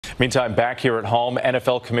Meantime, back here at home,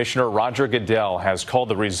 NFL Commissioner Roger Goodell has called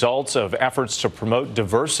the results of efforts to promote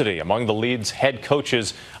diversity among the league's head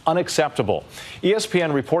coaches unacceptable.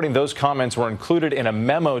 ESPN reporting those comments were included in a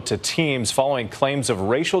memo to teams following claims of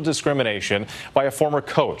racial discrimination by a former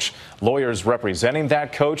coach. Lawyers representing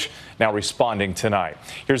that coach now responding tonight.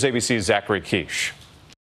 Here's ABC's Zachary Quiche.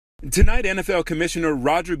 Tonight, NFL Commissioner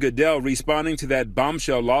Roger Goodell responding to that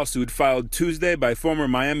bombshell lawsuit filed Tuesday by former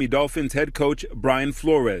Miami Dolphins head coach Brian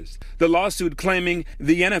Flores. The lawsuit claiming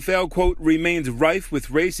the NFL, quote, remains rife with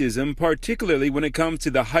racism, particularly when it comes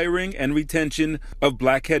to the hiring and retention of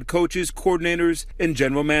black head coaches, coordinators, and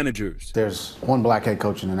general managers. There's one black head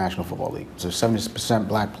coach in the National Football League. There's 70%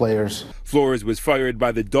 black players. Flores was fired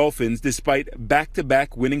by the Dolphins despite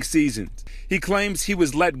back-to-back winning seasons. He claims he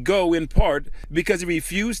was let go in part because he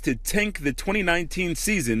refused to tank the 2019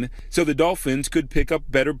 season so the Dolphins could pick up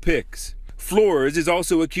better picks. Flores is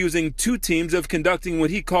also accusing two teams of conducting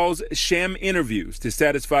what he calls sham interviews to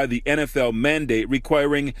satisfy the NFL mandate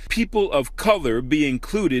requiring people of color be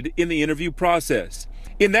included in the interview process.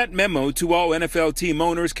 In that memo to all NFL team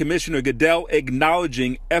owners, Commissioner Goodell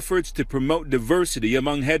acknowledging efforts to promote diversity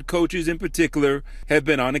among head coaches in particular have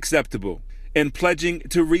been unacceptable, and pledging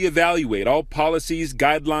to reevaluate all policies,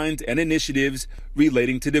 guidelines, and initiatives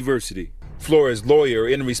relating to diversity. Flores' lawyer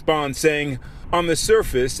in response saying, on the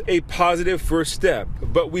surface, a positive first step,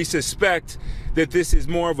 but we suspect that this is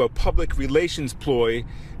more of a public relations ploy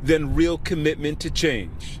than real commitment to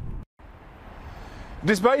change.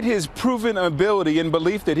 Despite his proven ability and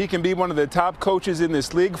belief that he can be one of the top coaches in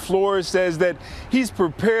this league, Flores says that he's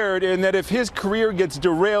prepared and that if his career gets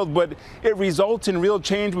derailed but it results in real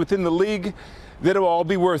change within the league, that it'll all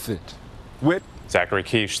be worth it. Whit? Zachary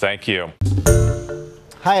Quiche, thank you.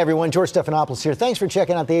 Hi, everyone. George Stephanopoulos here. Thanks for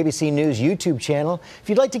checking out the ABC News YouTube channel. If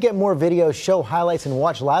you'd like to get more videos, show highlights, and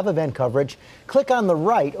watch live event coverage, click on the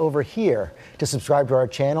right over here to subscribe to our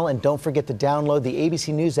channel. And don't forget to download the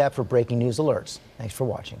ABC News app for breaking news alerts. Thanks for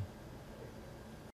watching.